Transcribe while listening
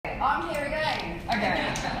I'm here again.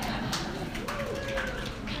 Okay.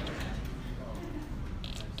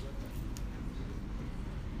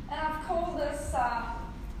 And I've called this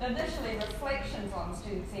initially Reflections on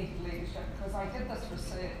Student-Centred Leadership because I did this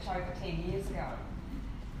research over 10 years ago.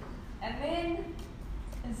 And then,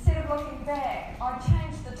 instead of looking back, I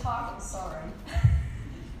changed the title,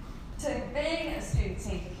 to Being a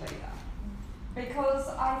Student-Centred Leader. Because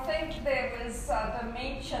I think there was a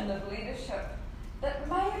dimension of leadership that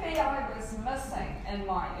maybe I was missing in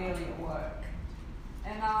my earlier work.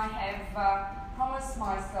 And I have promised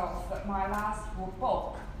myself that my last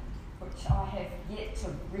book, which I have yet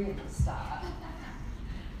to really start,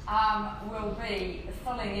 will be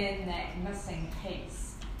filling in that missing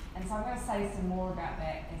piece. And so I'm going to say some more about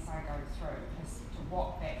that as I go through, as to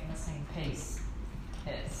what that missing piece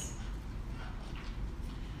is.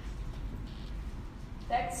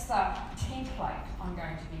 That's the template I'm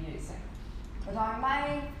going to be using. But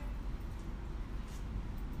I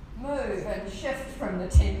may move and shift from the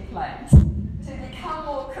template to become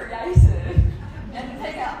more creative and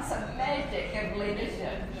pick up some magic of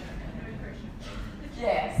leadership.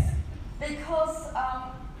 Yes, because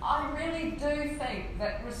I really do think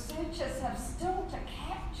that researchers have still to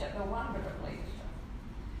capture the wonder of leadership.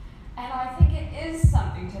 And I think it is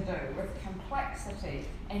something to do with complexity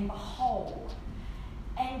and the whole.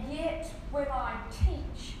 And yet, when I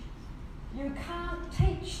teach, you can't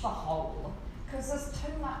teach the whole because there's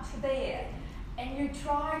too much there. And you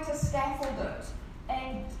try to scaffold it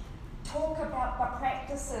and talk about the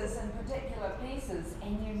practices in particular pieces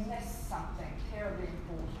and you miss something terribly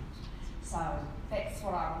important. So that's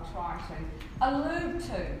what I will try to allude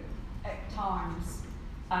to at times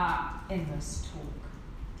in this talk.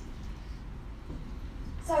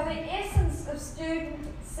 So the essence of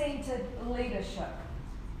student-centred leadership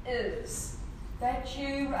is that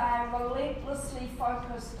you are relentlessly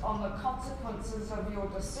focused on the consequences of your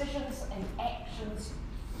decisions and actions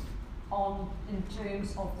in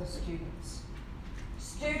terms of the students.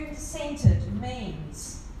 Student-centred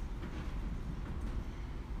means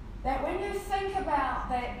that when you think about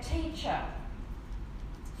that teacher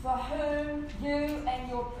for whom you and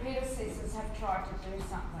your predecessors have tried to do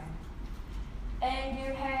something, and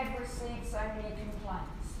you have received so many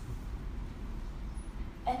complaints,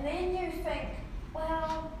 and then you think,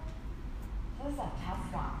 well, this is a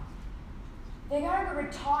tough one. They're going to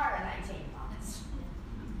retire in 18 months.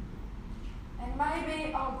 And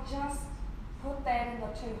maybe I'll just put that in the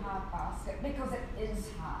too hard basket because it is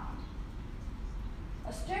hard.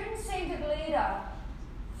 A student-centred leader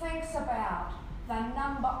thinks about the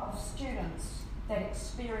number of students that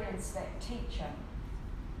experience that teacher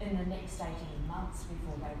in the next 18 months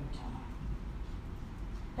before they retire.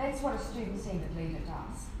 That's what a student-centred leader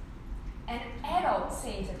does. An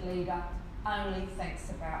adult-centred leader only thinks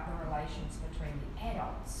about the relations between the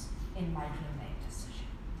adults in making that decision.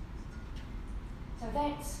 So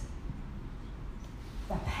that's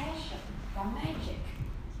the passion, the magic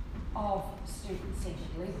of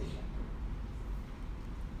student-centred leadership.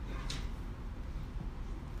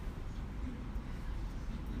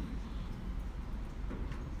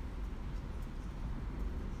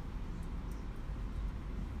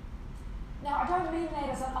 Now, I don't mean that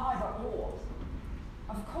as an either-or.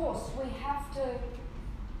 Of course, we have to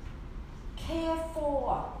care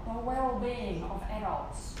for the well-being of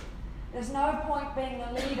adults. There's no point being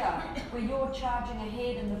a leader where you're charging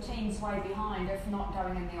ahead and the team's way behind, if not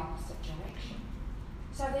going in the opposite direction.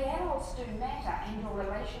 So the adults do matter and your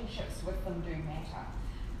relationships with them do matter.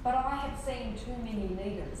 But I have seen too many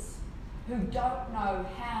leaders who don't know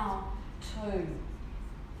how to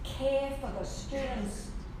care for the students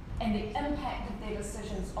and the impact of their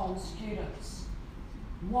decisions on students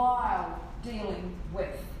while dealing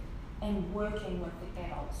with and working with the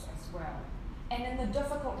adults as well. And in the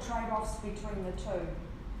difficult trade-offs between the two,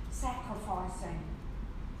 sacrificing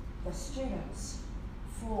the students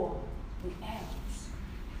for the adults.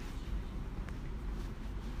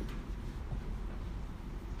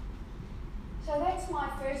 So that's my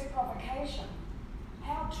first provocation.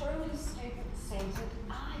 How truly student-centred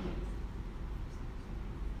are you?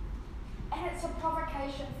 And it's a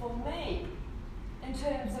provocation for me in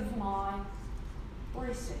terms of my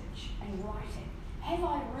research and writing. Have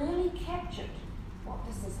I really captured what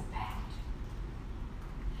this is about?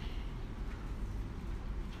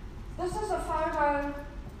 This is a photo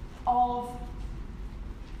of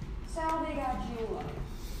Salvi Gargiulo,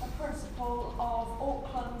 the principal of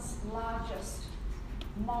Auckland's largest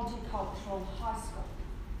multicultural high school,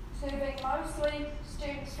 serving mostly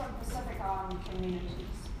students from Pacific Island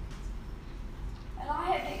communities. And I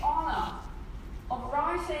had the honour of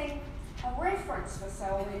writing a reference for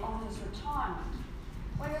Selby on his retirement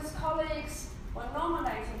when his colleagues were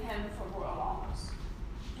nominating him for Royal Honours.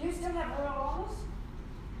 Do you still have Royal Honours?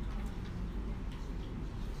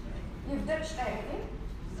 You've ditched that, have you?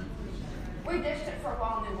 We ditched it for a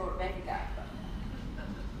while and then brought it back again.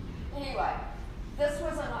 Anyway, this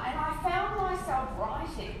was and I found myself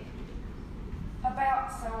writing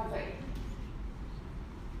about Selby.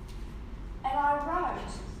 And I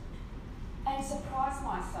wrote and surprised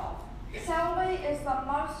myself. Selby is the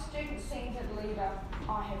most student-centred leader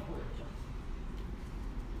I have worked with.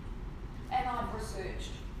 And I've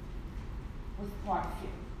researched with quite a few.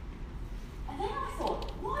 And then I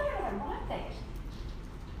thought, why did I write that?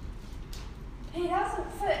 He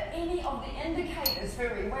doesn't fit any of the indicators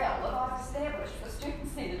very well that I've established for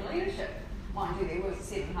student-centred leadership. Mind you, there were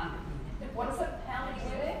 700. What is it? How many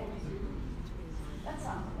were there? That's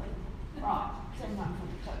unbelievable. Right,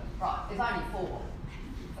 722. Right, there's only 4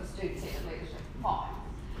 for student-centred leadership. 5.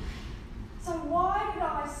 So why did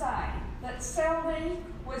I say that Selby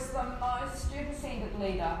was the most student-centred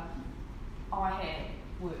leader I had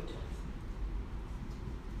worked with?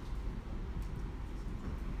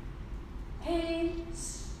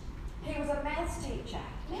 He was a maths teacher.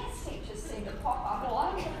 Maths teachers seem to pop up all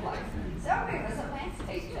over the place. Selby was a maths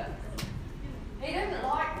teacher. He didn't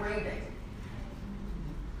like reading.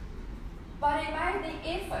 But he made the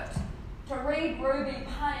effort to read Ruby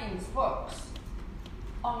Payne's books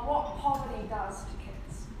on what poverty does to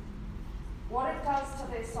kids, what it does to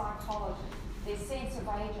their psychology, their sense of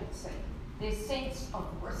agency, their sense of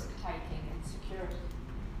risk-taking and security.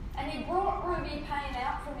 And he brought Ruby Payne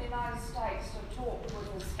out from the United States to talk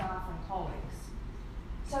with his staff and colleagues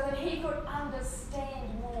so that he could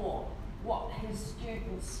understand more what his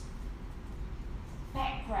students'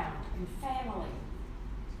 background and family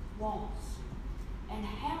was and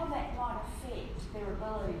how that might affect their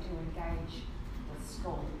ability to engage with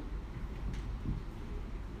school.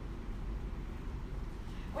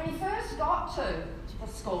 When he first got to the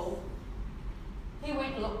school, he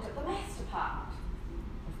went and looked at the maths department,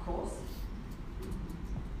 of course.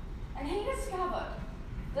 And he discovered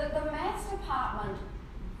that the maths department,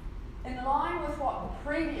 in line with what the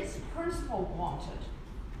previous principal wanted,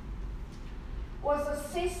 was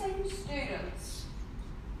assessing students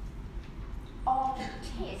on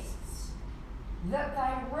tests that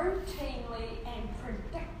they routinely and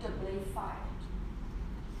predictably failed,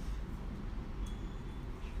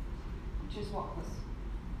 which is what this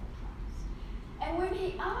portrays. And when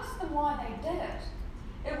he asked them why they did it,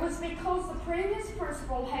 it was because the previous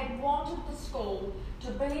principal had wanted the school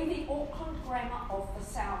to be the Auckland Grammar of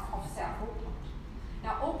South Auckland.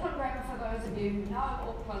 Now, Auckland Grammar, for those of you who know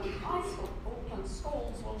Auckland High School, Auckland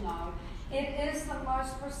schools will know, it is the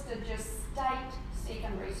most prestigious state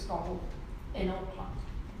secondary school in Auckland.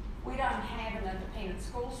 We don't have an independent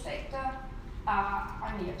school sector,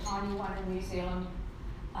 only a tiny one in New Zealand,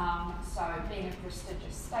 so being a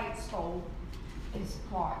prestigious state school is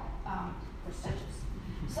quite prestigious.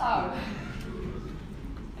 So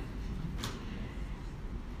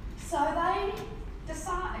they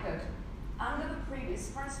decided, under the previous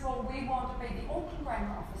principal, we want to be the Auckland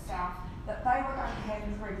Grammar of the South, that they were going to have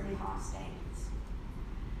incredibly high standards.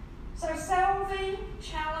 So Selby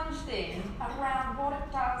challenged them around what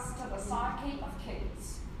it does to the psyche of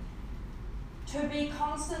kids to be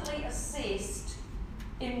constantly assessed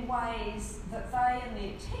in ways that they and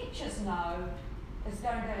their teachers know is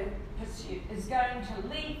going to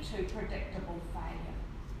lead to predictable failure.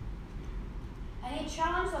 And he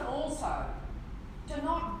challenged them also to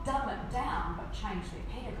not dumb it down, but change their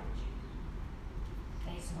pedagogy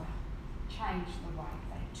as well. Change the way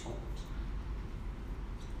they taught.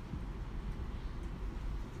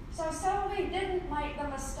 So Selby didn't make the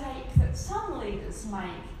mistake that some leaders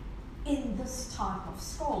make in this type of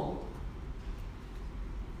school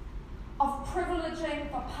of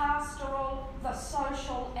privileging the pastoral, the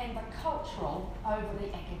social and the cultural over the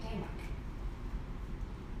academic.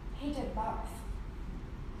 He did both.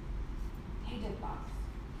 He did both.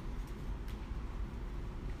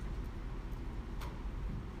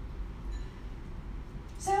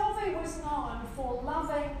 Selby was known for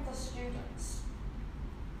loving the students.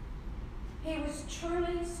 He was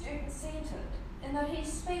truly student-centred in that he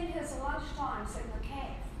spent his lunchtimes in the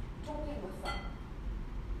CAF talking with them.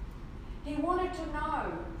 He wanted to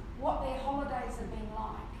know what their holidays had been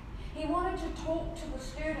like. He wanted to talk to the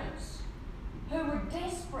students who were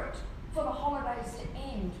desperate for the holidays to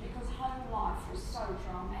end because home life was so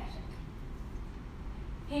dramatic.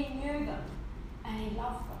 He knew them and he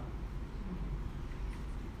loved them.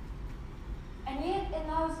 And yet in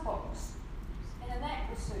those books and in that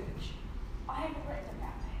research, I hadn't written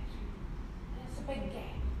about that.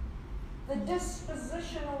 the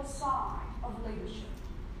dispositional side of leadership,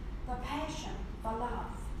 the passion, the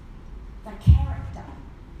love, the character.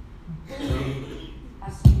 Be a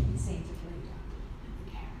student-centred leader.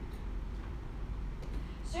 The character.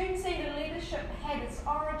 Student-centred leadership had its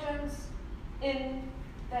origins in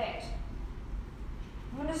that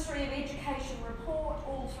Ministry of Education report,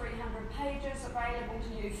 all 300 pages, available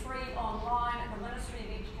to you free online at the Ministry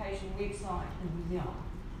of Education website in New Zealand.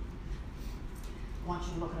 I want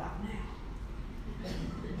you to look it up now.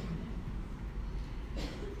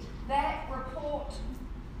 That report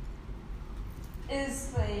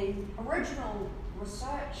is the original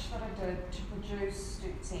research that I did to produce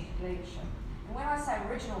student-centred leadership. And when I say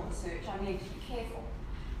original research, I need to be careful,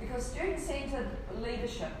 because student-centred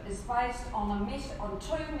leadership is based on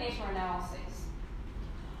two meta-analyses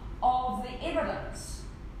of the evidence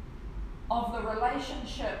of the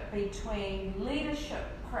relationship between leadership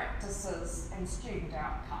practices and student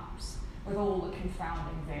outcomes, with all the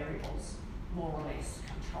confounding variables more or less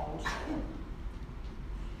controlled.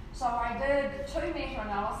 So I did two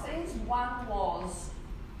meta-analyses. One was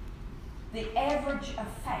the average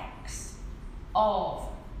effects of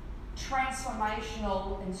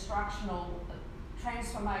transformational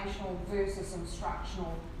versus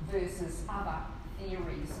instructional versus other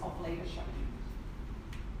theories of leadership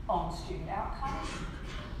on student outcomes.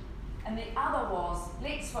 And the other was,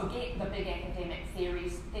 let's forget the big academic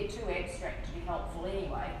theories, they're too abstract to be helpful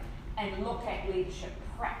anyway, and look at leadership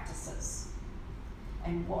practices.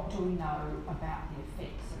 And what do we know about the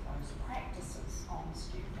effects of those practices on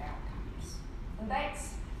student outcomes? And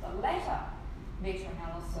that's the latter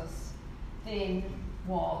meta-analysis then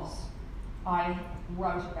was, I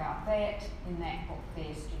wrote about that in that book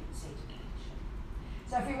there, Student-Centred Leadership.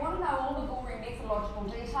 So if you want to know all the gory methodological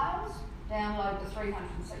details, download the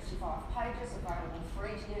 365 pages available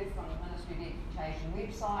free to you from the Ministry of Education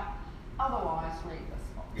website. Otherwise, read this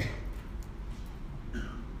book.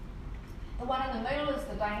 The one in the middle is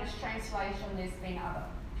the Danish translation. There's been other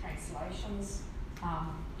translations of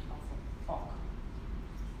the book.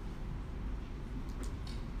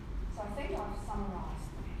 So I think I've summarised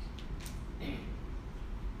that.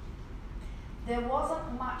 There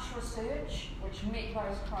wasn't much research which met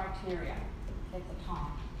those criteria at the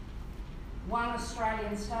time. One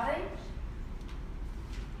Australian study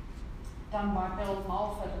done by Bill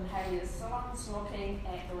Mulford and Halia Sillons, looking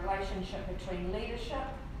at the relationship between leadership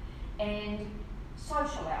and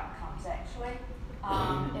social outcomes, actually,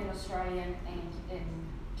 in Australia and in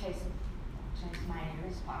Tasmania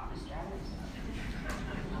is part of Australia, isn't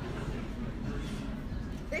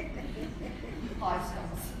it? High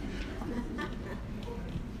schools.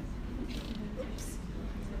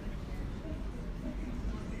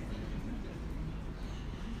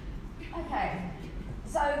 Okay,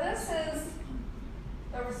 so this is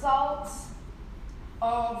the results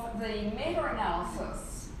of the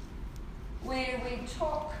meta-analysis where we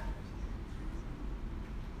took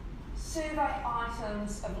survey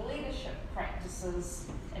items of leadership practices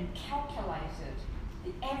and calculated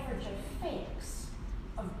the average effects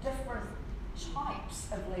of different types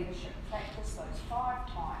of leadership practice, those 5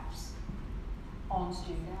 types, on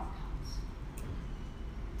student outcomes.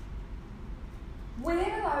 Where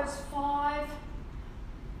do those 5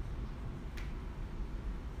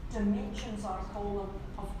 dimensions, I call them,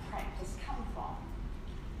 of practice come from?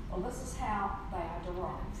 Well, this is how they are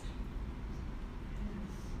derived.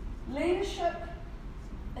 Leadership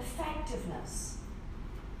effectiveness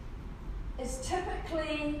is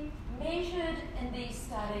typically measured in these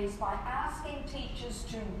studies by asking teachers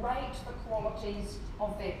to rate the qualities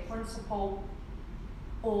of their principal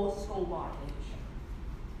or school-wide leadership.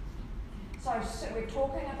 So we're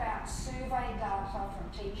talking about survey data from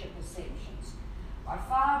teacher perceptions. By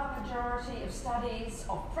far the majority of studies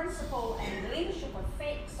of principal and leadership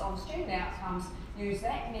effects on student outcomes use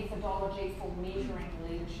that methodology for measuring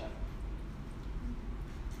leadership.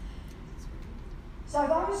 So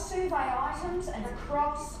those survey items, and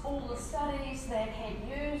across all the studies that had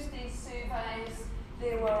used these surveys,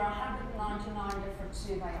 there were 199 different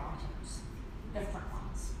survey items, different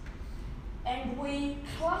ones. And we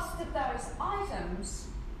clustered those items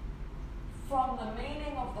from the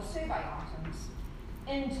meaning of the survey items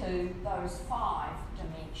into those 5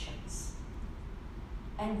 dimensions.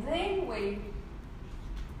 And then we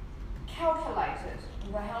calculated,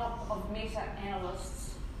 with the help of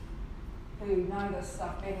meta-analysts who know this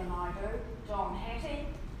stuff better than I do, John Hattie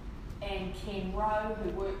and Ken Rowe, who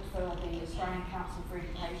worked for the Australian Council for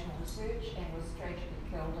Educational Research and was tragically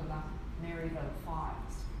killed in the Maryville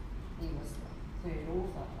fires. He was the 3rd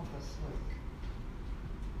author of this work.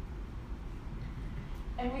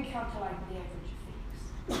 And we calculated the average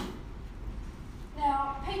effects.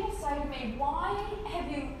 me, why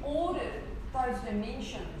have you ordered those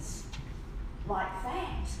dimensions like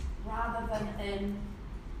that rather than in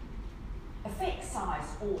effect size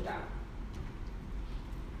order?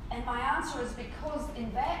 And my answer is because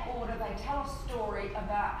in that order they tell a story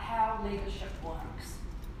about how leadership works.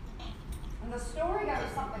 And the story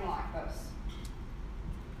goes something like this.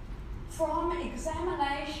 From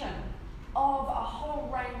examination of a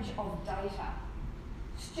whole range of data,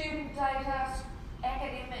 student data,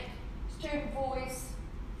 academic, student voice,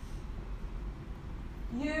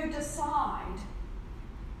 you decide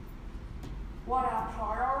what are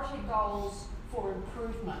priority goals for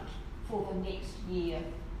improvement for the next year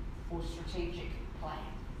or strategic plan.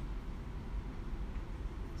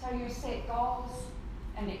 So you set goals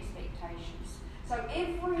and expectations. So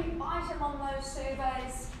every item on those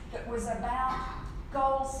surveys that was about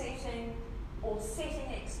goal setting or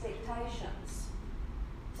setting expectations,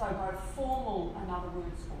 so both formal, in other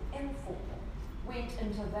words, or informal, went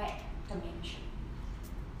into that dimension.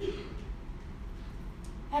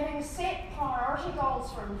 Having set priority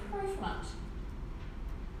goals for improvement,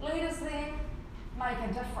 leaders then make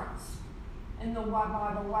a difference in the way,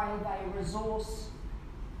 by the way they resource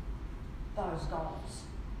those goals.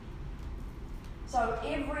 So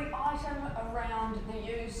every item around the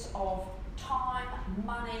use of time,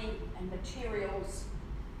 money and materials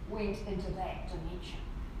went into that dimension.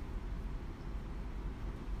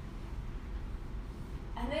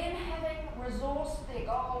 And then having resourced their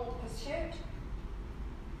goal pursuit,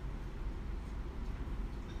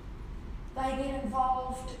 they get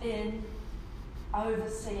involved in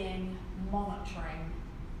overseeing, monitoring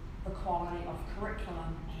the quality of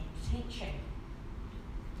curriculum and teaching.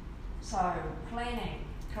 So planning,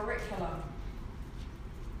 curriculum,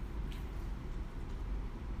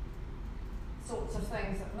 sorts of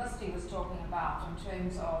things that Misty was talking about in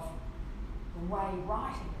terms of the way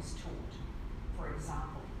writing is taught, for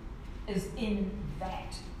example, is in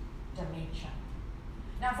that dimension.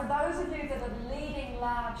 Now, for those of you that are leading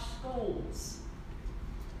large schools,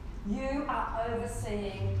 you are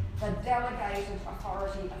overseeing the delegated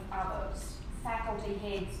authority of others, faculty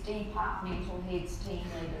heads, departmental heads, team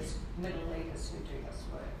leaders, middle leaders who do this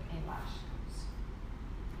work in large schools.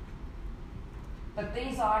 But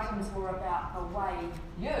these items were about the way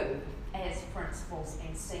you, as principals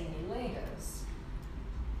and senior leaders,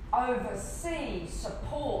 oversee,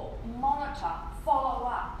 support, monitor, follow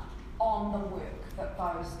up on the work that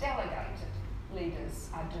those delegated leaders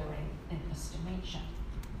are doing in this dimension.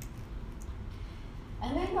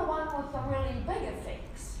 And then the one with the really big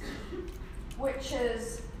effects, which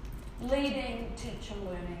is leading teacher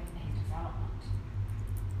learning and development.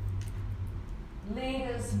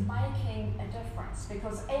 Leaders making a difference,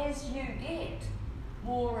 because as you get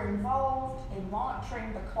more involved in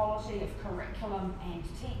monitoring the quality of curriculum and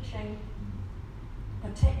teaching,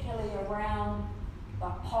 particularly around the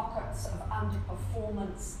pockets of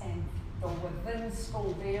underperformance and the within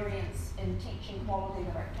school variance in teaching quality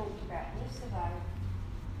that I talked about yesterday,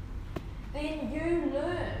 then you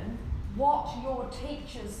learn what your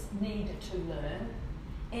teachers need to learn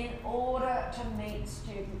in order to meet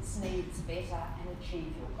students' needs better and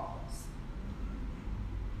achieve your goals.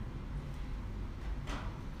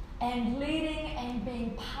 And leading and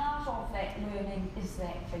being part of that learning is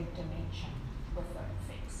that big dimension with the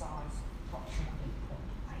effect size approximately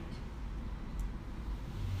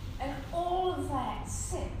 0.8. And all of that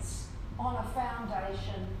sits on a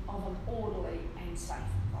foundation of an orderly and safe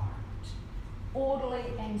environment.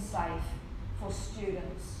 Orderly and safe for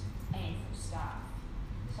students and for staff.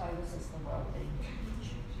 So this is the wellbeing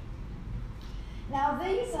dimension. Now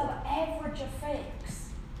these are the average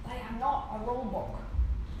effects. They are not a rule book.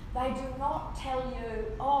 They do not tell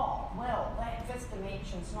you, oh, well, this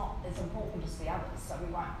dimension's not as important as the others, so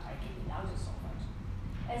we won't take any notice of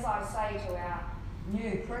it. As I say to our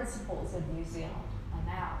new principals in New Zealand, and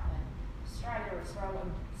now in Australia as well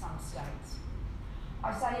in some states,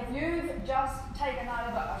 I say, if you've just taken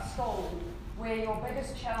over a school where your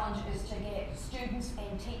biggest challenge is to get students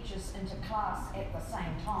and teachers into class at the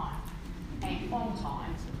same time and on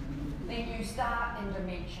time, then you start in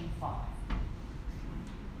dimension 5.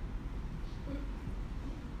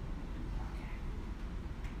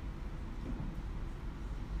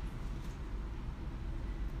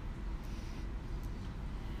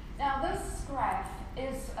 Now this graph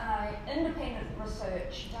is independent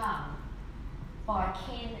research done by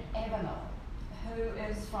Ken Avenell, who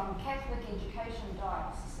is from Catholic Education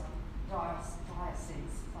Diocese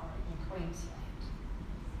in Queensland.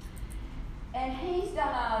 And he's done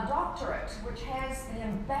a doctorate which has the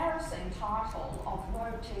embarrassing title of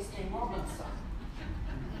Road Testing Robinson.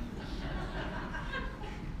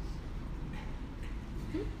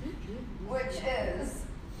 which is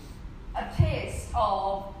a test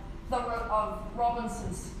of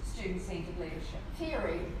Robinson's student-centered leadership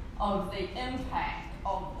theory of the impact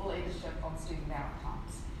of leadership on student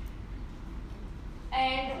outcomes.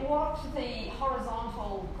 And what the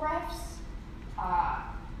horizontal graphs,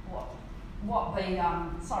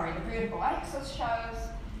 the vertical axis shows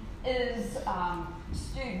is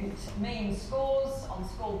student mean scores on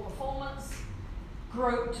school performance,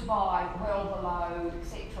 grouped by well below,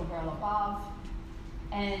 etc., well above,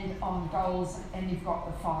 and on goals, and you've got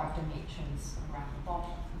the 5 dimensions around the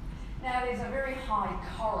bottom. Now there's a very high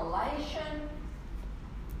correlation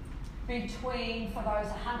between, for those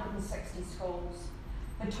 160 schools,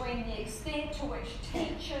 between the extent to which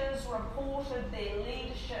teachers reported their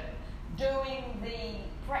leadership doing the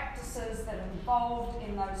practices that are involved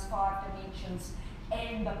in those 5 dimensions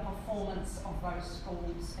and the performance of those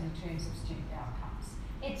schools in terms of student outcomes.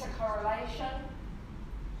 It's a correlation.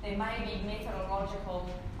 There may be methodological.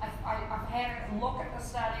 I've had a look at the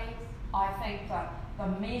study. I think that the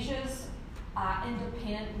measures are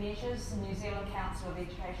independent measures. The New Zealand Council of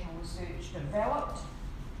Educational Research developed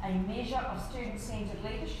a measure of student-centred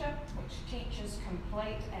leadership which teachers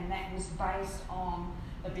complete, and that was based on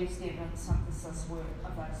the best evidence synthesis work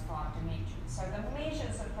of those 5 dimensions. So the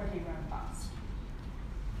measures are pretty robust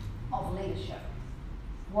of leadership.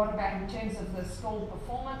 What about in terms of the school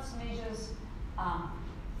performance measures?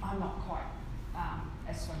 I'm not quite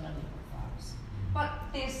as familiar with those. But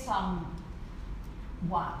there's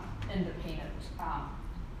one independent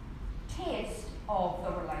test of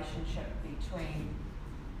the relationship between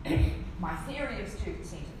my theory of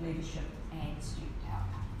student-centred leadership and student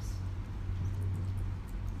outcomes.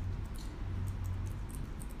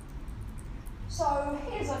 So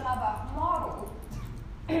here's another model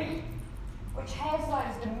which has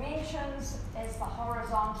those dimensions as the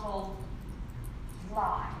horizontal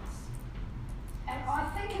lines. And I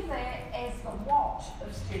think of that as the what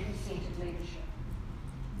of student-centred leadership.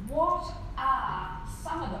 What are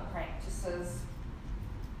some of the practices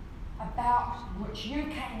about which you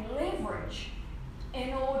can leverage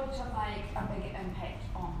in order to make a bigger impact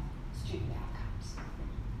on student outcomes?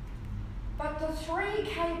 But the 3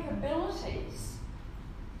 capabilities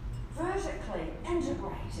vertically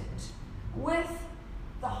integrated with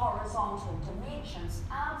the horizontal dimensions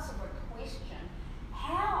answer the question,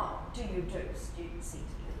 how do you do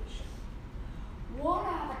student-centred leadership? What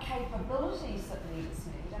are the capabilities that leaders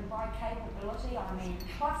need? And by capability, I mean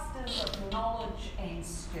clusters of knowledge and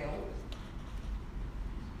skill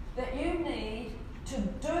that you need to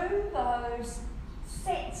do those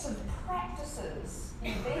sets of practices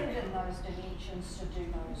embedded in those dimensions to do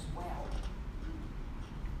those well.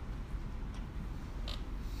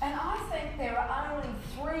 And I think there are only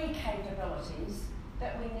 3 capabilities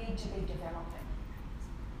that we need to be developing.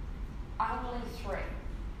 Only 3.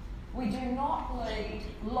 We do not need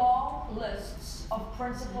long lists of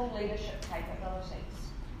principal leadership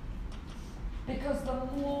capabilities, because the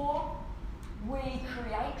more we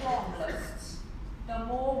create long lists, the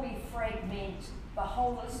more we fragment the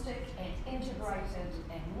holistic and integrated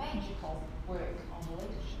and magical work on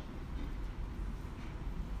leadership.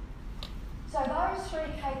 So those 3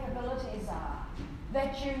 capabilities are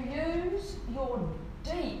that you use your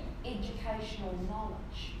deep educational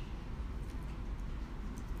knowledge.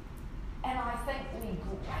 And I think we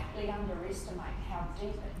greatly underestimate how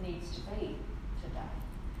deep it needs to be today.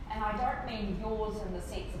 And I don't mean yours in the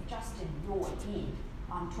sense of just in your head.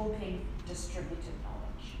 I'm talking distributed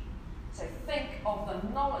knowledge. So think of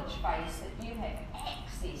the knowledge base that you have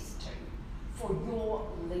access to for your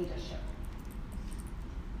leadership.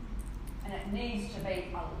 And it needs to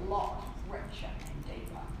be a lot richer and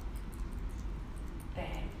deeper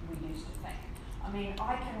than we used to think. I mean,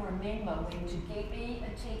 I can remember when to be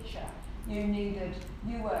a teacher,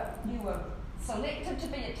 you were selected to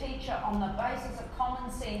be a teacher on the basis of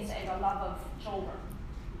common sense and a love of children.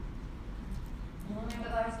 You remember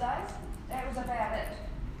those days? That was about it.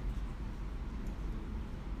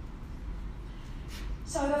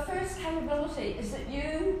 So the first capability is that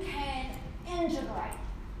you can integrate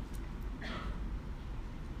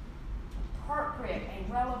appropriate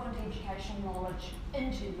and relevant educational knowledge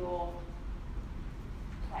into your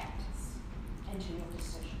practice, into your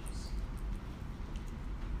decisions.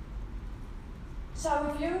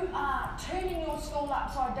 So if you are turning your school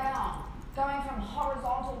upside down, going from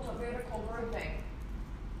horizontal to vertical grouping,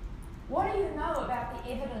 what do you know about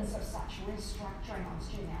the evidence of such restructuring on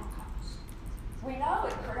student outcomes? We know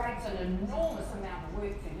it creates an enormous amount of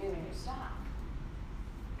work for you and your staff.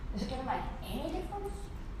 Is it going to make any difference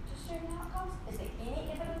to student outcomes? Is there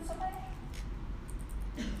any evidence of that?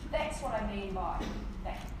 That's what I mean by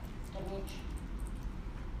that dimension.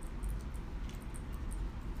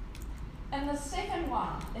 And the second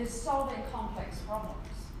one is solving complex problems.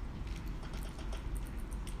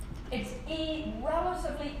 It's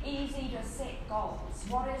relatively easy to set goals.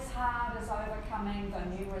 What is hard is overcoming the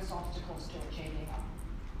numerous obstacles to achieving them.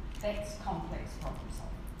 That's complex problem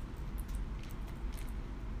solving.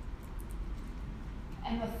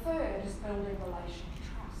 And the third is building relational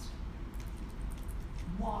trust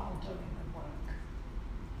while doing the work.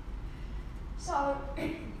 So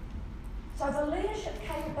the leadership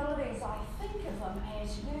capabilities, I think of them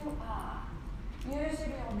as you are using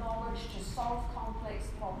your knowledge to solve complex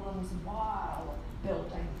problems while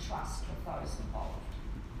building trust with those involved.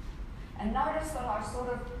 And notice that I sort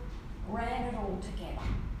of ran it all together,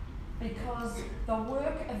 because the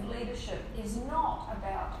work of leadership is not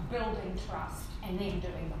about building trust and then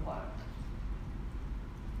doing the work.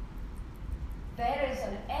 That is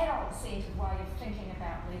an adult-centered way of thinking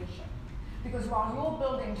about leadership. Because while you're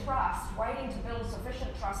building trust, waiting to build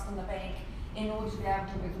sufficient trust in the bank in order to be able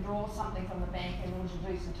to withdraw something from the bank in order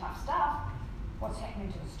to do some tough stuff, what's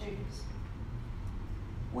happening to the students?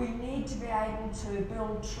 We need to be able to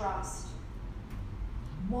build trust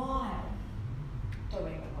while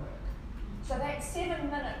doing the work. So that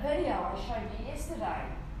 7-minute video I showed you yesterday,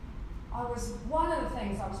 one of the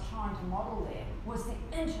things I was trying to model there was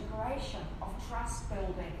the integration of trust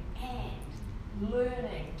building and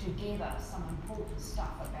learning together some important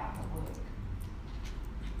stuff about the work.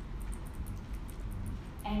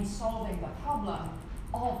 And solving the problem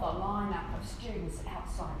of the lineup of students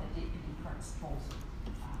outside the deputy principal's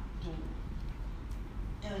door.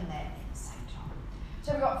 Doing that at the same time.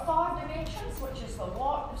 So we've got 5 dimensions, which is the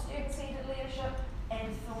what of student-centered leadership,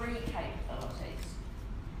 and 3 capabilities.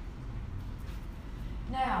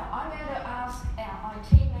 Now, I'm going to ask our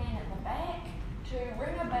IT man at the back to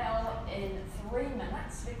ring a bell in 3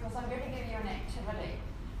 minutes, because I'm going to give you an activity,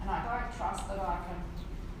 and I don't trust that I can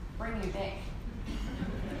bring you back.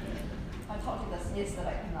 I told you this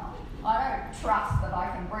yesterday, didn't I? I don't trust that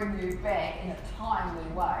I can bring you back in a timely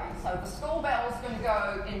way. So the school bell is going to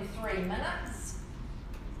go in 3 minutes,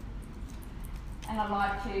 and I'd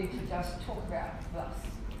like you to just talk about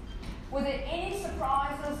this. Were there any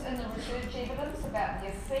surprises in the research evidence about the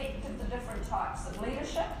effect of the different types of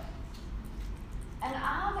leadership? And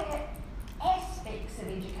are there aspects of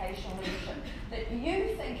educational leadership that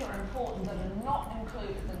you think are important that are not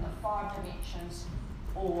included in the 5 dimensions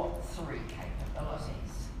or 3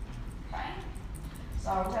 capabilities? Okay?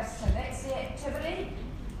 So that's the activity.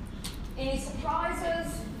 Any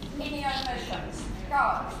surprises? Any omissions?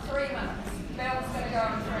 Go, 3 minutes. Bell's going to go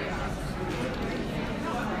in 3 minutes.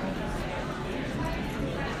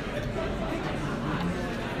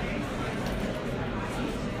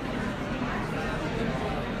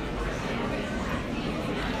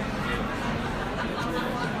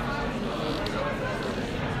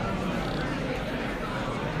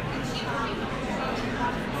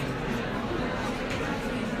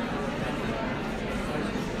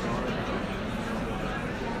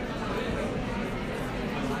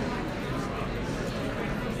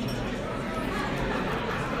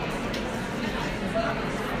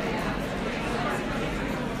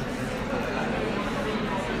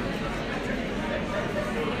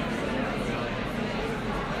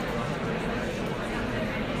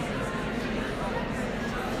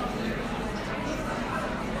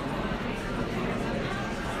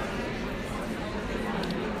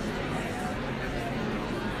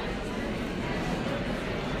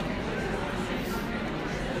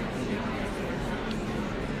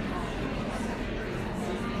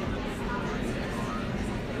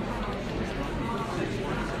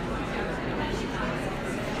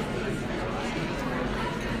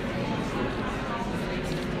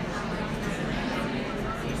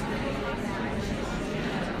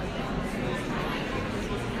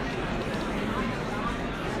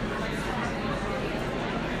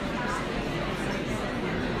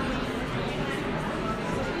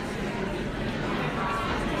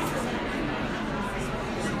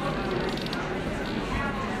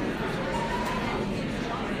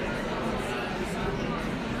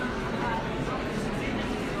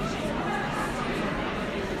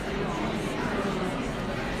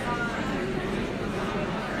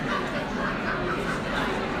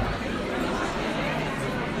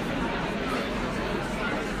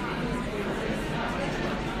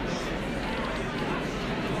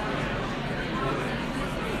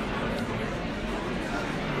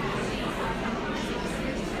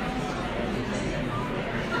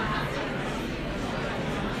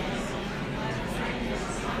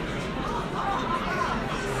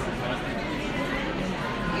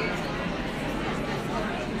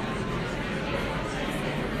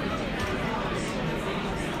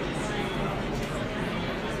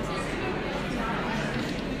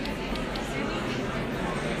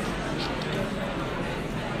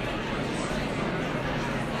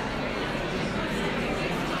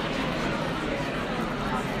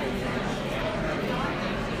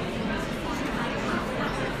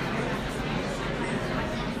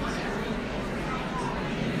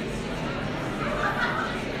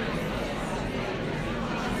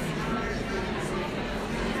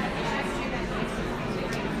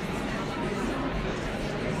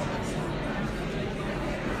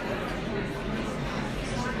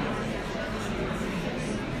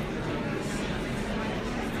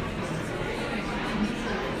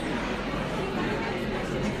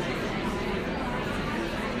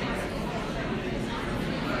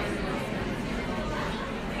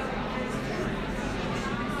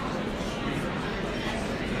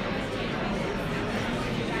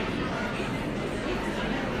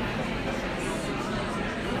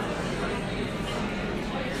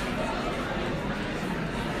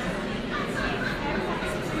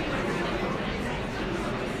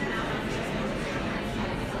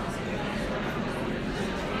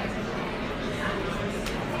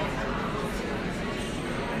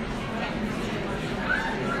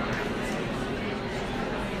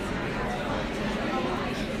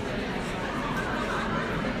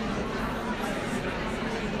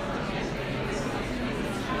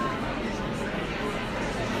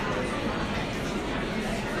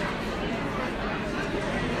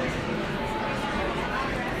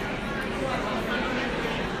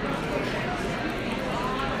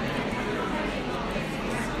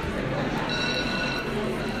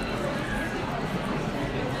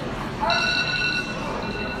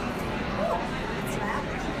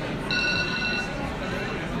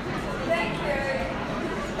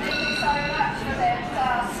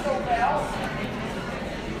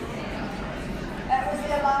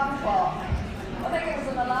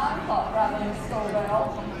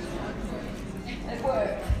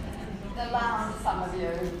 alarmed some of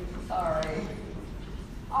you. Sorry.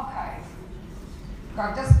 Okay.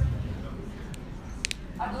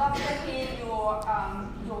 I'd love to hear your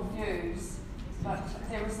views, but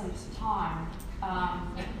there isn't time.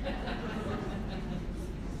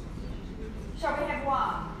 Shall we have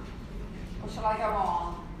one? Or shall I go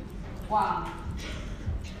on?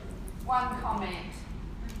 One comment.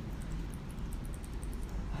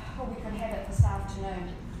 Or we could have it this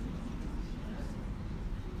afternoon.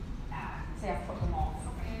 See, I've put them off.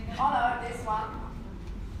 Oh no, there's one.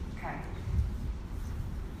 Okay.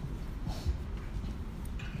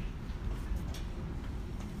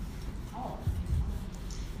 Oh.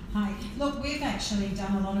 Hi. Look, we've actually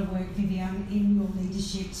done a lot of work, Vivian, in your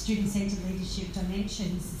leadership, student-centred leadership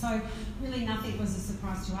dimensions. So really nothing was a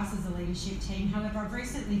surprise to us as a leadership team. However, I've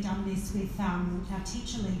recently done this with our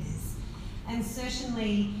teacher leaders. And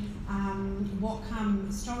certainly what came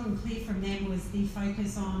strong and clear from them was the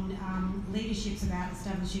focus on leadership's about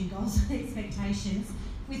establishing goals and expectations,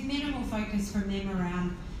 with minimal focus from them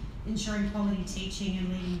around ensuring quality teaching and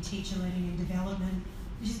leading teacher learning and development,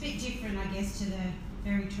 which is a bit different, I guess, to the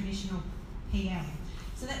very traditional PL.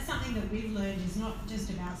 So that's something that we've learned is not just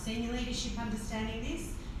about senior leadership understanding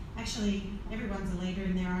this. Actually, everyone's a leader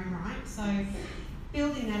in their own right. So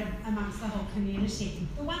building that amongst the whole community.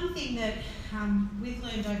 The one thing that we've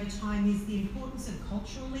learned over time is the importance of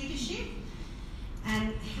cultural leadership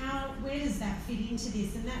and where does that fit into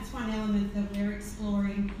this? And that's one element that we're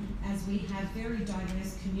exploring as we have very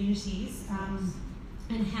diverse communities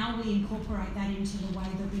and how we incorporate that into the way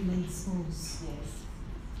that we lead schools.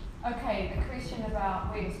 Yes. Okay, the question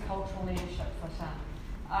about where does cultural leadership fit in?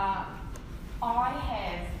 I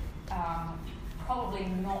have probably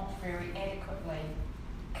not very adequately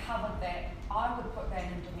covered that. I would put that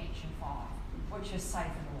in Dimension 5, which is safe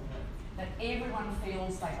and order. That everyone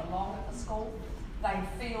feels they belong at the school. They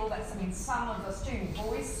feel that, some of the student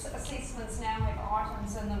voice assessments now have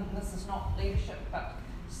items in them, and this is not leadership, but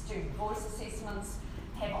student voice assessments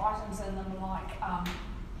have items in them like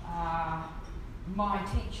my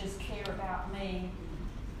teachers care about me.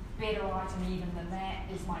 Better item even than that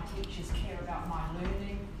is my teachers care about my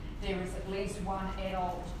learning. There is at least one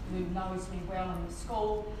adult who knows me well in the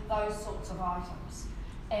school, those sorts of items.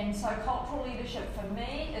 And so cultural leadership for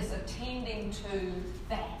me is attending to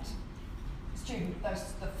that.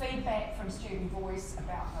 The feedback from student voice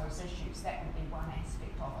about those issues, that would be one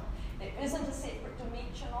aspect of it. There isn't a separate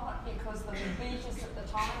dimension on it because the beaters at the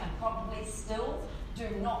time, and probably still, do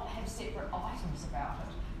not have separate items about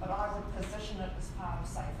it. But I would position it as part of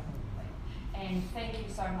Safe and Orderly. And thank you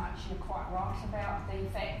so much, you're quite right about the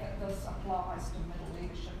fact that this applies to middle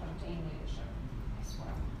leadership and team leadership as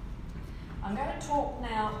well. I'm going to talk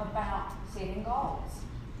now about setting goals,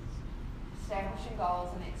 establishing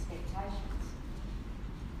goals and expectations.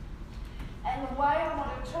 And the way I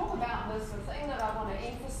want to talk about this, the thing that I want to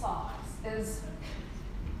emphasise is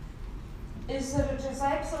that it is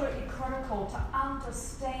absolutely critical to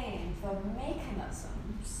understand the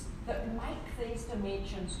mechanisms that make these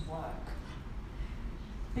dimensions work.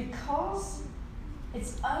 Because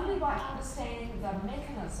it's only by understanding the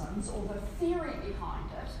mechanisms or the theory behind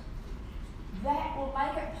it that will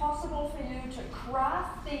make it possible for you to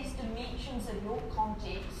craft these dimensions in your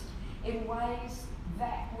context in ways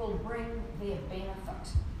that will bring their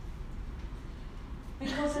benefit.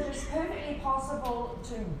 Because it is perfectly possible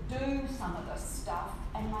to do some of this stuff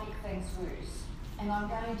and make things worse. And I'm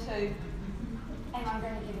going to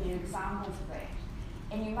give you examples of that.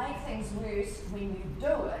 And you make things worse when you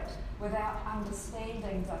do it without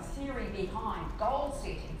understanding the theory behind goal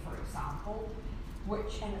setting, for example,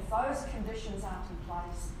 and if those conditions aren't in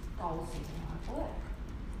place, goal setting won't work.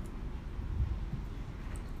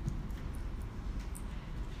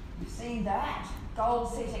 You've seen that. Goal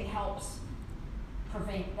setting helps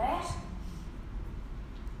prevent that.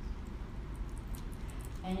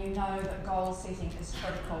 And you know that goal setting is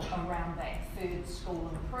critical around that third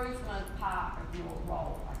school improvement part of your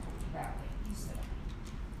role I talked about there yesterday.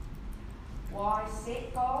 Why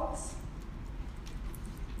set goals?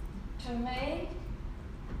 To me,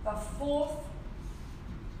 the fourth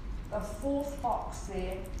box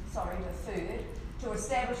there, the third, to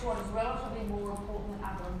establish what is relatively more important than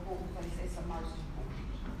other important things, that's the most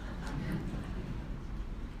important.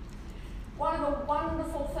 One of the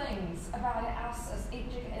wonderful things about us as in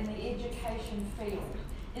the education field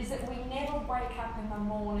is that we never wake up in the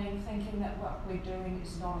morning thinking that what we're doing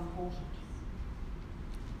is not important.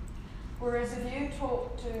 Whereas if you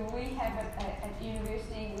talk to, we have at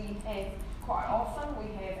university, we have quite often,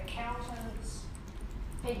 we have accountants,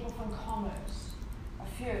 people from commerce, a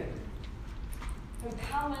few, who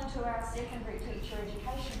come into our secondary teacher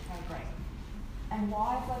education program And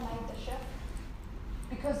why have they made the shift?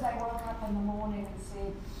 Because they woke up in the morning and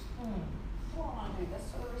said, do I want to do this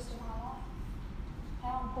for the rest of my life?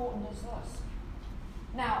 How important is this?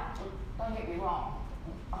 Now, don't get me wrong,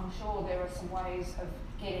 I'm sure there are some ways of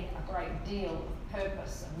getting a great deal of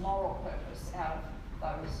purpose and moral purpose out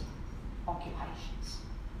of those occupations.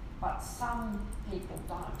 But some people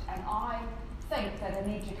don't. And I think that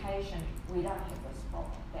in education, we don't have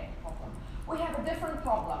that problem. We have a different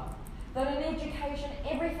problem, that in education,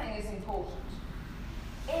 everything is important.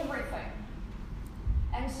 Everything.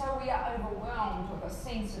 And so we are overwhelmed with a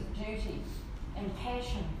sense of duty and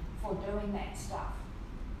passion for doing that stuff.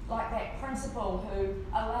 Like that principal who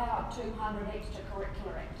allowed 200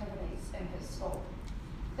 extracurricular activities in his school.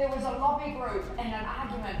 There was a lobby group and an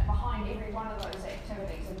argument behind every one of those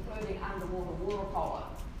activities, including underwater water polo.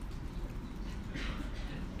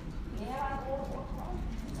 Yeah, underwater water polo.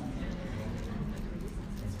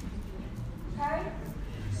 Okay?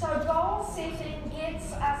 So goal setting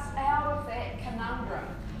gets us out of that conundrum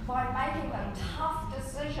by making the tough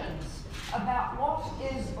decisions about what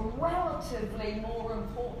is relatively more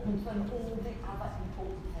important than all the other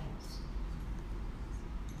important things.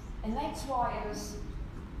 And that's why it's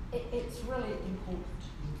really important.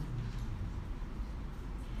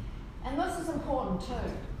 And this is important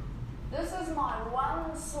too. This is my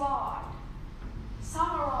one slide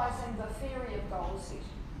summarising the theory of goal setting.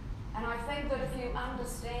 And I think that if you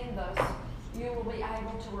understand this, you will be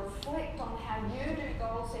able to reflect on how you do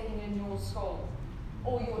goal setting in your school,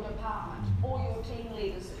 or your department, or your team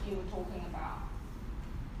leaders that you were talking about.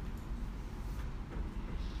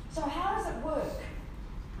 So how does it work?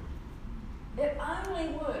 It only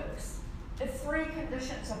works if three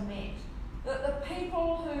conditions are met. That the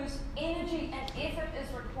people whose energy and effort is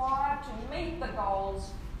required to meet the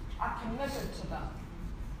goals are committed to them.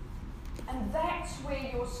 And that's where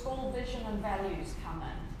your school vision and values come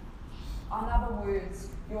in. In other words,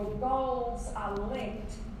 your goals are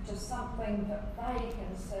linked to something that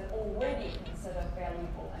they already consider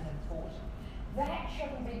valuable and important. That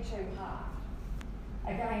shouldn't be too hard.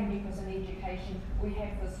 Again, because in education we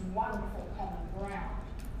have this wonderful common ground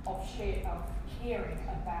of caring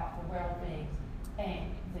about the well-being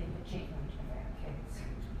and the achievement of our kids.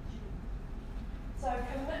 So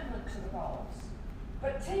commitment to the goals.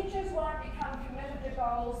 But teachers won't become committed to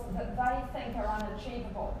goals that they think are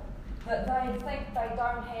unachievable, that they think they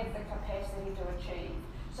don't have the capacity to achieve.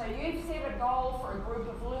 So you've set a goal for a group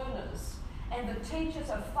of learners, and the teachers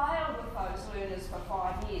have failed with those learners for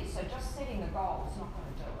 5 years, so just setting a goal is not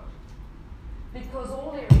going to do it. Because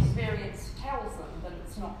all their experience tells them that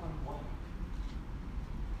it's not going to work.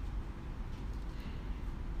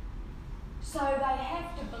 So they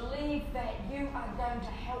have to believe that you are going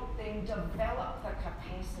to help them develop the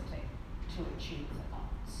capacity to achieve the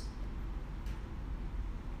goals.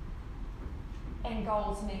 And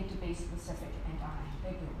goals need to be specific and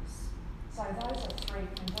unambiguous. So those are three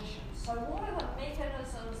conditions. So what are the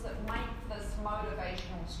mechanisms that make this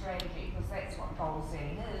motivational strategy, because that's what goal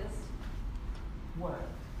setting is, work?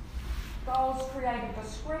 Goals create a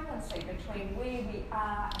discrepancy between where we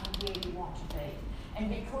are and where we want to be. And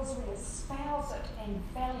because we espouse it and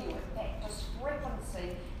value it, that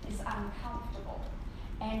discrepancy is uncomfortable.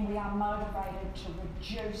 And we are motivated to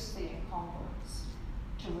reduce the incongruence,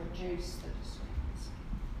 to reduce the discrepancy.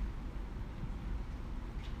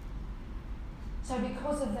 So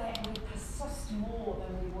because of that, we persist more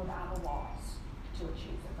than we would otherwise to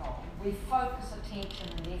achieve the goal. We focus attention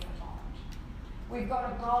and effort on it. We've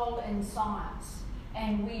got a goal in science,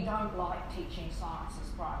 and we don't like teaching science as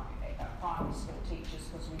primary school teachers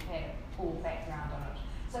because we've had a poor background on it.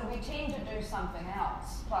 So we tend to do something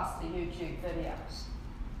else, plus the YouTube videos,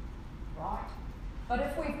 right? But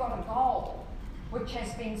if we've got a goal which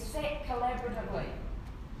has been set collaboratively,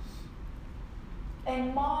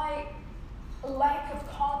 and my lack of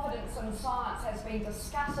confidence in science has been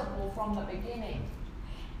discussable from the beginning,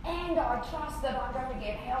 and I trust that I'm going to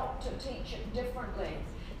get help to teach it differently,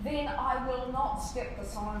 then I will not skip the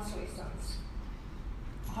science lessons.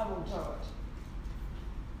 I will do it.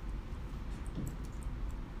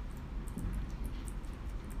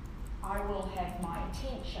 I will have my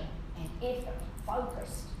attention and effort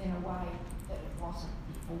focused in a way that it wasn't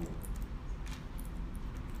before.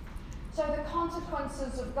 So the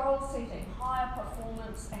consequences of goal setting: higher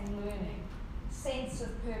performance and learning, sense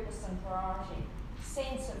of purpose and priority,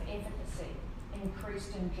 sense of efficacy,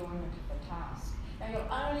 increased enjoyment of the task. Now,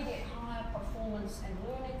 you'll only get higher performance and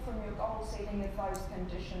learning from your goal setting if those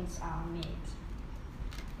conditions are met.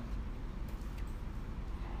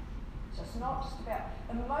 So it's not just about,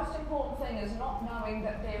 the most important thing is not knowing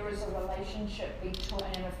that there is a relationship between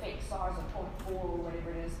an effect size of 0.4 4 or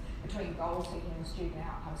whatever it is between goal setting and student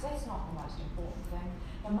outcomes. That's not the most important thing.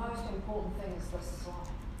 The most important thing is this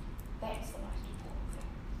slide. That's the most important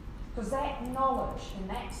thing. Because that knowledge in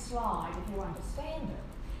that slide, if you understand it,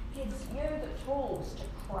 gives you the tools to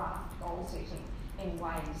craft goal setting in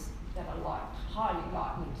ways that are highly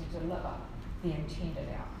likely to deliver the intended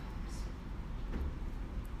outcomes.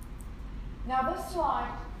 Now this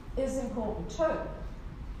slide is important too,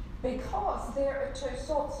 because there are two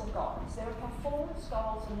sorts of goals. There are performance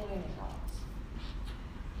goals and learning goals.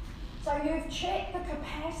 So you've checked the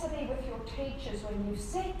capacity with your teachers when you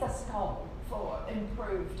set this goal for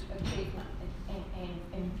improved achievement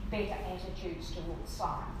and better attitudes towards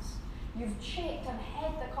science. You've checked and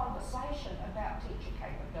had the conversation about teacher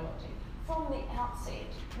capability from the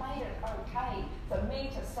outset, made it okay for me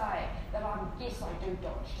to say that yes, I do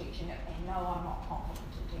dodge teaching it, and no, I'm not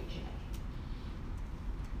confident in teaching it.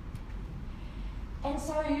 And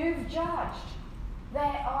so you've judged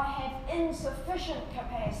that I have insufficient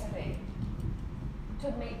capacity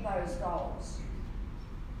to meet those goals.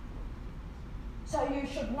 So you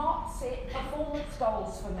should not set performance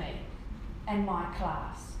goals for me and my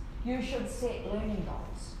class. You should set learning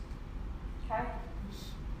goals. Okay?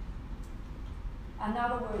 In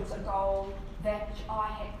other words, a goal that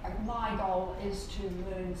my goal is to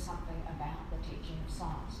learn something about the teaching of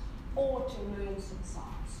science, or to learn some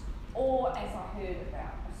science, or as I heard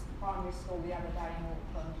about a primary school the other day in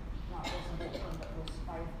Auckland, no, it wasn't Auckland, it was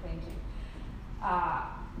Bay of Plenty.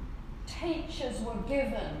 Teachers were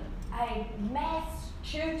given a maths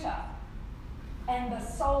tutor, and the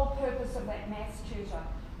sole purpose of that maths tutor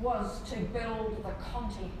was to build the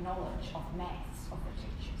content knowledge of maths of the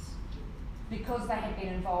teachers, because they had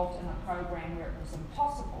been involved in a program where it was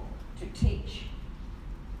impossible to teach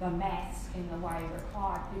the maths in the way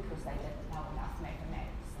required because they didn't know enough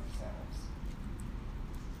mathematics themselves.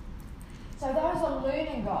 So those are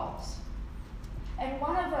learning goals. And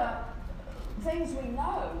one of the things we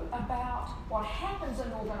know about what happens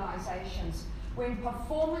in organisations when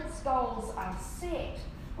performance goals are set,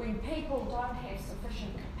 when people don't have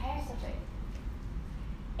sufficient capacity,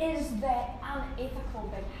 is that unethical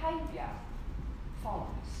behaviour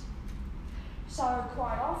follows. So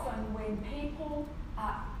quite often when people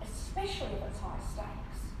are, especially if it's high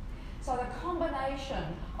stakes, so the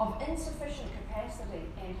combination of insufficient capacity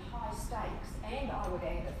and high stakes, and I would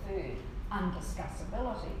add a third,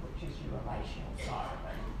 undiscussability, which is your relational side of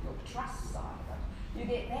it, your trust side of it, you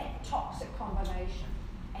get that toxic combination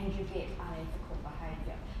and you get unethical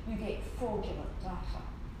behaviour. You get fraudulent data.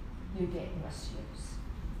 You get misuse.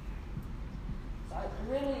 So it's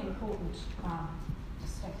a really important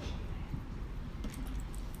distinction there.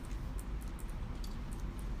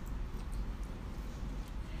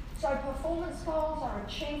 So performance goals are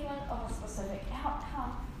achievement of a specific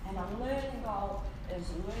outcome, and a learning goal is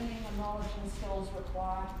learning the knowledge and skills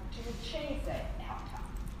required to achieve that outcome.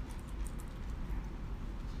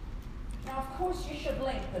 Now, of course, you should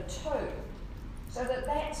link the two, so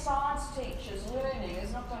that science teacher's learning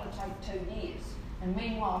is not going to take 2 years, and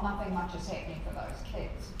meanwhile nothing much is happening for those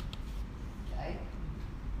kids. Okay?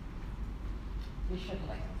 You should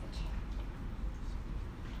link the two.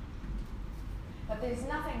 But there's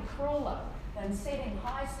nothing crueler than setting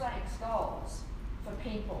high stakes goals for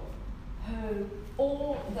people who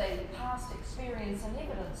all the past experience and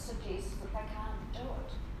evidence suggests that they can't do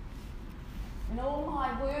it. In all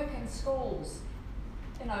my work in schools,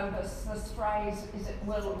 you know, this phrase, is it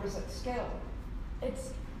will or is it skill?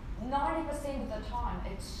 It's 90% of the time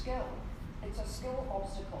it's skill. It's a skill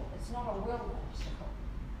obstacle. It's not a will obstacle.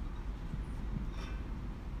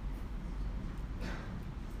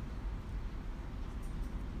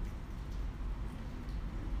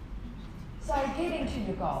 So getting to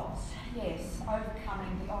your goals, yes,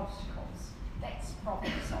 overcoming the obstacles, that's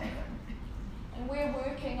problem solving. And we're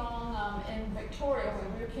working on, in Victoria,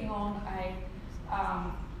 we're working on a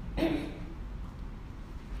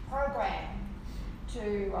program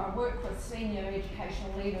to work with senior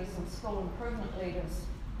educational leaders and school improvement leaders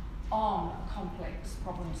on complex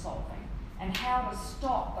problem solving and how to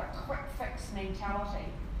stop the quick fix mentality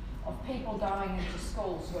of people going into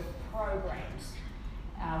schools with programs,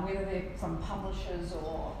 whether they're from publishers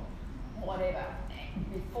or whatever,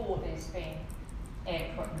 before there's been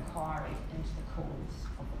adequate inquiry into the cause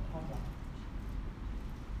of the problem.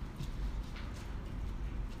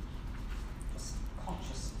 Just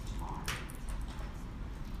conscious of time.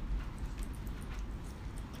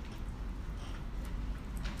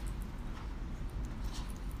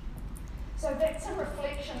 So that's a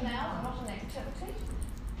reflection now, not an activity.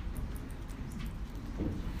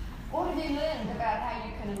 What have you learned about how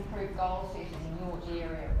you can improve goal setting in your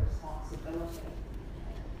area of responsibility? accountability.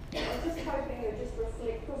 I'm just hoping you just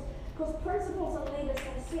reflect, because principals and leaders,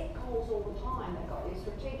 they set goals all the time. They've got their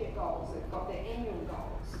strategic goals, they've got their annual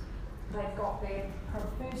goals, they've got their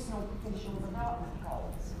personal professional development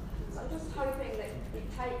goals. So I'm just hoping that you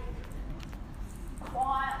take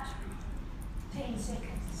quiet 10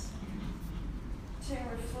 seconds to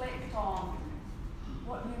reflect on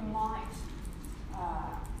what you might,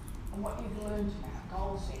 and what you've learned about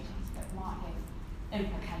goal setting that might have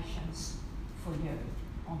implications for you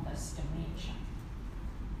on this dimension.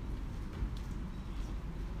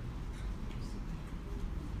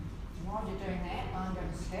 While you're doing that, I'm going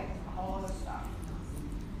to skip a whole lot of stuff.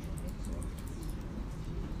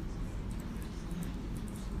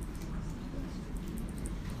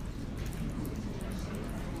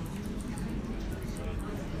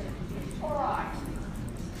 Alright,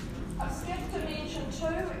 I've skipped dimension 2,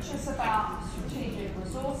 which is about strategic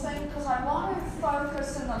resourcing, because I want to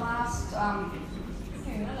focus in the last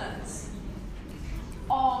few minutes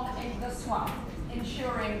on this one,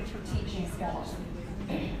 ensuring teaching quality.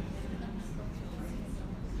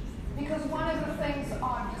 Because one of the things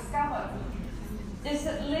I've discovered is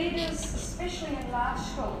that leaders, especially in large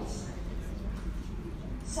schools,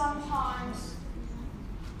 sometimes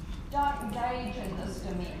don't engage in this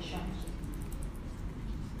dimension.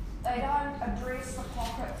 They don't address the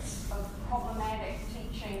pockets of problematic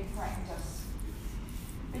teaching practice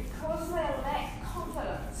because they lack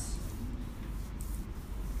confidence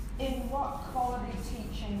in what quality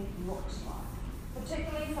teaching looks like,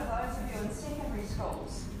 particularly for those of you in secondary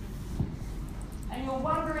schools. And you're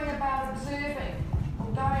wondering about observing or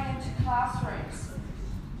going into classrooms.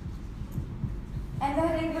 And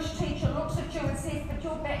that English teacher looks at you and says, but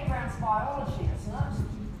your background's biology, isn't it?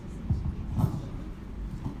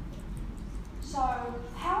 So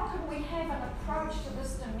how can we have an approach to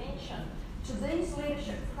this dimension, to these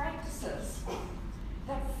leadership practices,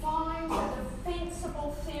 that finds a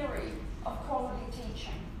defensible theory of quality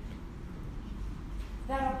teaching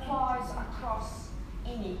that applies across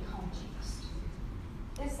any context?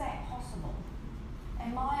 Is that possible?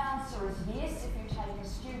 And my answer is yes, if you take a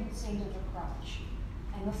student-centered approach.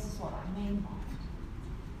 And this is what I mean by it.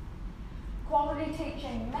 Quality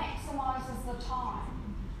teaching maximises the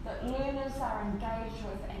time that learners are engaged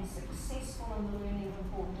with and successful in the learning of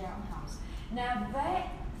important outcomes. Now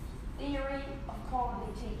that theory of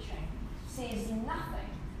quality teaching says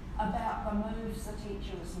nothing about the moves the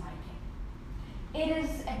teacher is making. It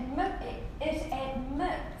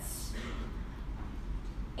admits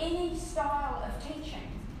any style of teaching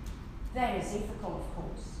that is ethical, of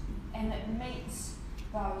course, and that meets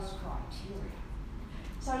those criteria.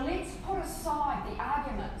 So let's put aside the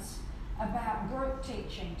arguments about group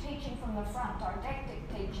teaching, teaching from the front, didactic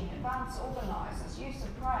teaching, advanced organisers, use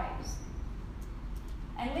of praise.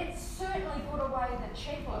 And let's certainly put away the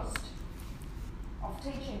checklist of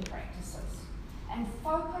teaching practices and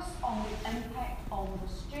focus on the impact on the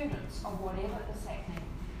students of whatever is happening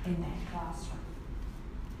in that classroom.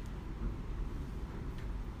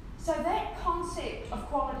 So that concept of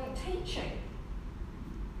quality teaching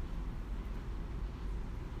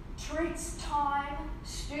treats time,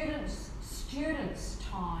 students'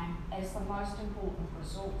 time, as the most important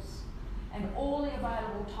resource. And all the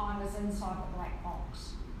available time is inside the black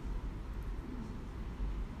box.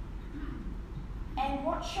 And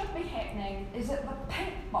what should be happening is that the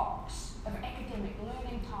pink box of academic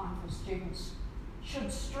learning time for students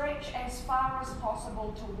should stretch as far as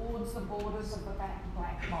possible towards the borders of the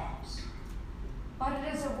black box. But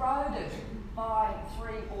it is eroded by 3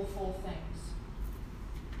 or 4 things.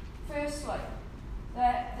 Firstly,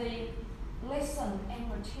 that the lesson and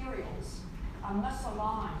materials are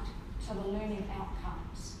misaligned to the learning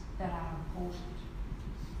outcomes that are important.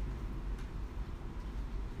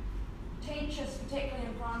 Teachers, particularly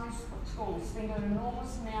in primary schools, spend an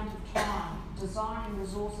enormous amount of time designing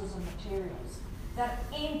resources and materials that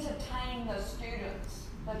entertain the students,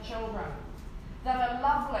 the children, that are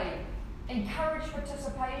lovely, encourage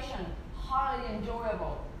participation, highly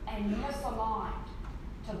enjoyable, and misaligned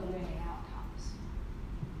to the learning outcomes.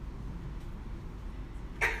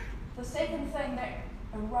 The second thing that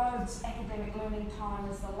erodes academic learning time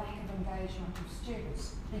is the lack of engagement of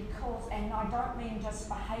students, because, and I don't mean just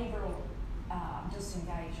behavioural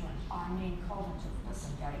disengagement, I mean cognitive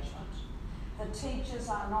disengagement. The teachers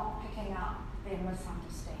are not picking up their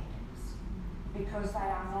misunderstandings because they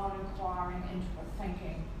are not inquiring into the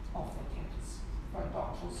thinking of the kids. For a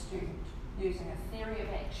doctoral student, using a theory of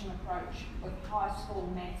action approach with high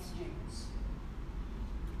school math students,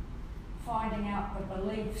 finding out the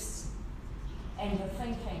beliefs and the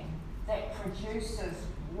thinking that produces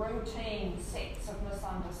routine sets of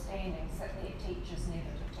misunderstandings that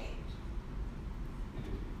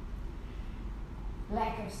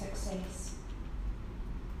lack of success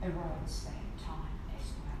erodes that time as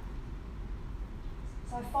well.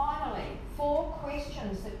 So finally, 4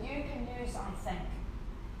 questions that you can use, I think,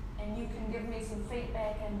 and you can give me some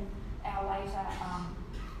feedback in our later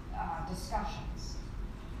discussions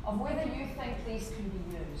of whether you think these can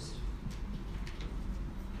be used.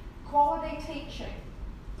 Quality teaching.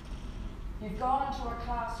 You've gone into a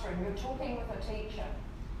classroom, you're talking with a teacher.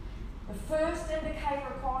 The first indicator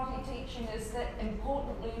of quality teaching is that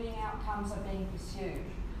important learning outcomes are being pursued,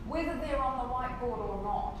 whether they're on the whiteboard or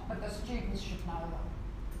not, but the students should know them.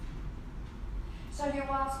 So you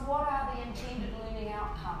ask, what are the intended learning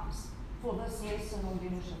outcomes for this lesson or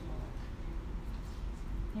unit of work?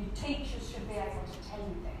 You teachers should be able to tell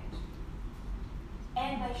you that.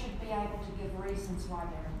 And they should be able to give reasons why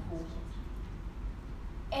they're important.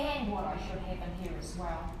 And what I should have in here as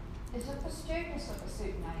well is that the students of a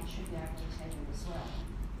certain age should be able to tell you as well,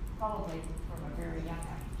 probably from a very young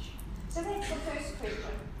age. So that's the first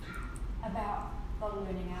question about the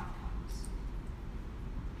learning outcomes.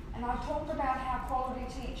 And I talked about how quality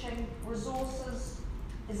teaching resources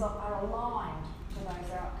are aligned to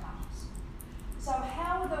those outcomes. So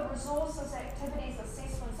how are the resources, activities,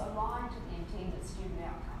 assessments aligned to the intended student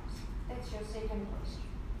outcomes? That's your second question.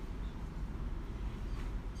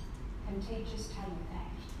 Can teachers tell you that?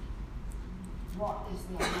 What is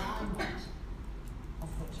the alignment of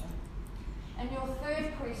the two? And your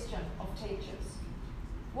third question of teachers,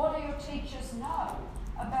 what do your teachers know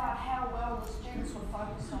about how well the students were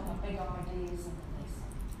focused on the big ideas in the lesson,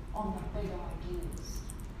 on the big ideas?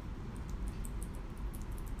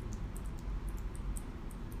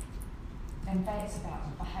 And that's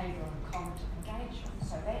about behavioural and cognitive engagement.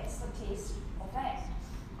 So that's the test of that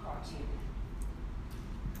criteria.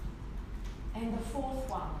 And the fourth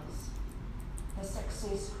one is the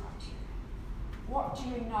success criteria. What do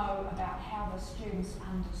you know about how the students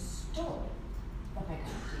understood the big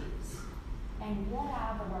ideas? And what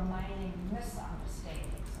are the remaining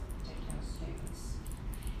misunderstandings of particular students?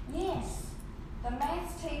 Yes, the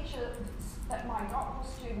maths teachers that my doctoral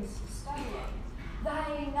students are studying,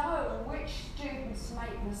 they know which students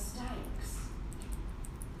make mistakes.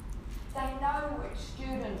 They know which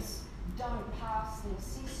students don't pass the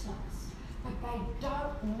assessments, but they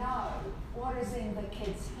don't know what is in the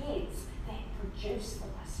kids' heads that produce the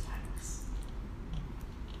mistakes.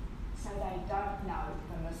 So they don't know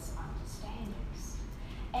the misunderstandings.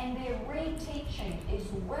 And their reteaching is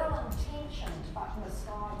well-intentioned but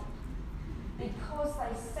misguided because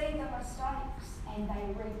they see the mistakes and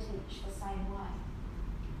they reteach the same way.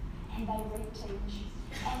 And they reteach.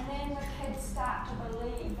 And then the kids start to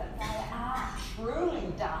believe that they are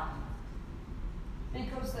truly done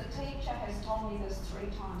because the teacher has told me this 3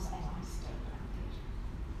 times and I still don't get it.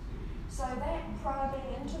 So that probing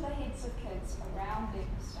into the heads of kids around their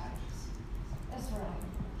mistakes is really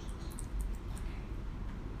important. Okay.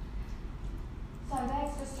 So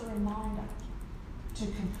that's just a reminder to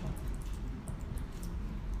conclude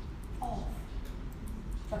of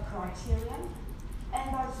the criterion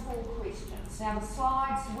and those 4 questions. Now the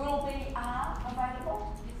slides are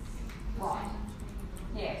available? Right.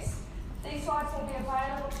 Yes. These slides will be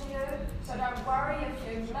available to you, so don't worry if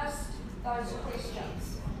you missed those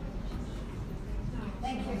questions.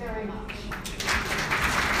 Thank you very much.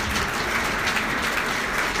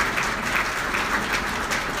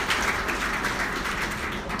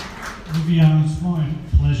 Vivian, it's my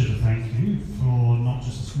pleasure to thank you for not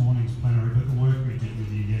just this morning's plenary, but the work we did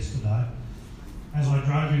with you yesterday. As I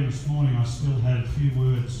drove in this morning, I still had a few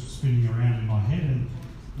words spinning around in my head, and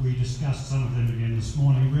we discussed some of them again this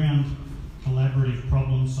morning around collaborative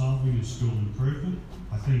problem solving and school improvement.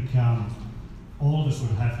 I think all of us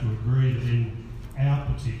would have to agree that in our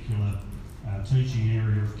particular teaching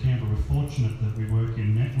area of Canberra, we're fortunate that we work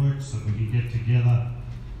in networks, that we can get together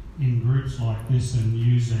in groups like this and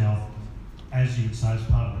use our, as you would say, as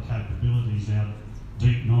part of the capabilities, our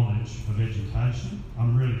deep knowledge of education.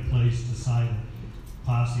 I'm really pleased to say that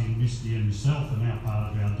Parsi and Misty and yourself are now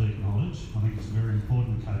part of our deep knowledge. I think it's a very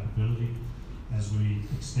important capability as we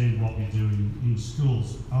extend what we do in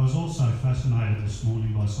schools. I was also fascinated this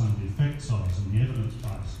morning by some of the effect size and the evidence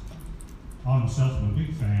base. I myself am a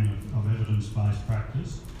big fan of evidence-based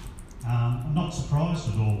practice. I'm not surprised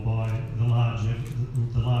at all by the large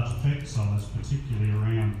effect size, particularly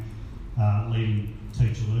around leading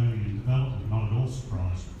teacher learning and development. Not at all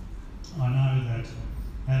surprised. I know that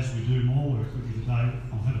as we do more work with you today,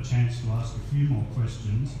 I'll have a chance to ask a few more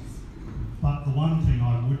questions. But the one thing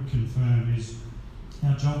I would confirm is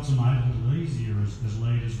our jobs are made a little easier as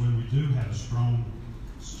leaders when we do have a strong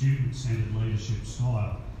student-centred leadership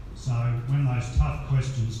style. So when those tough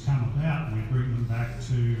questions come about and we bring them back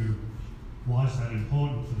to why is that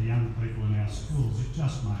important for the young people in our schools, it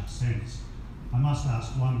just makes sense. I must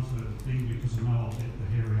ask one further thing because I know I'll get the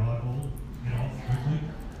hairy eyeball get off quickly.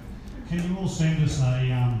 Can you all send us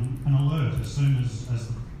an alert as soon as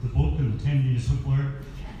the book and the 10 years of work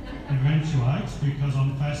eventuates, because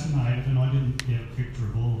I'm fascinated and I didn't get a picture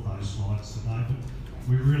of all of those slides today, but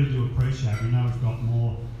we really do appreciate it. We know we've got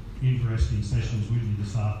more interesting sessions with you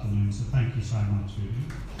this afternoon, so thank you so much, Vivian.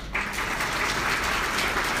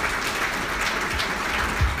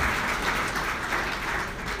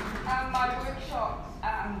 My workshop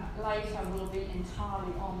later will be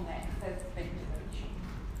entirely on that fifth big dimension.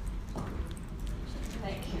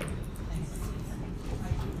 Thank you.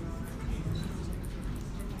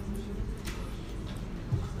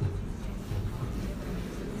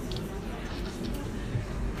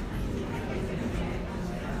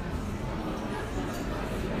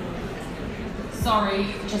 Sorry,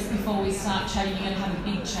 just before we start chatting, you're going to have a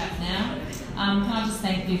big chat now. Can I just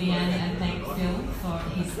thank Vivian and thank Phil for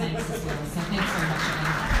his thanks as well. So thanks very much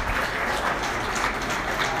again.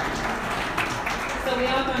 So we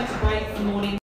are going to break for morning.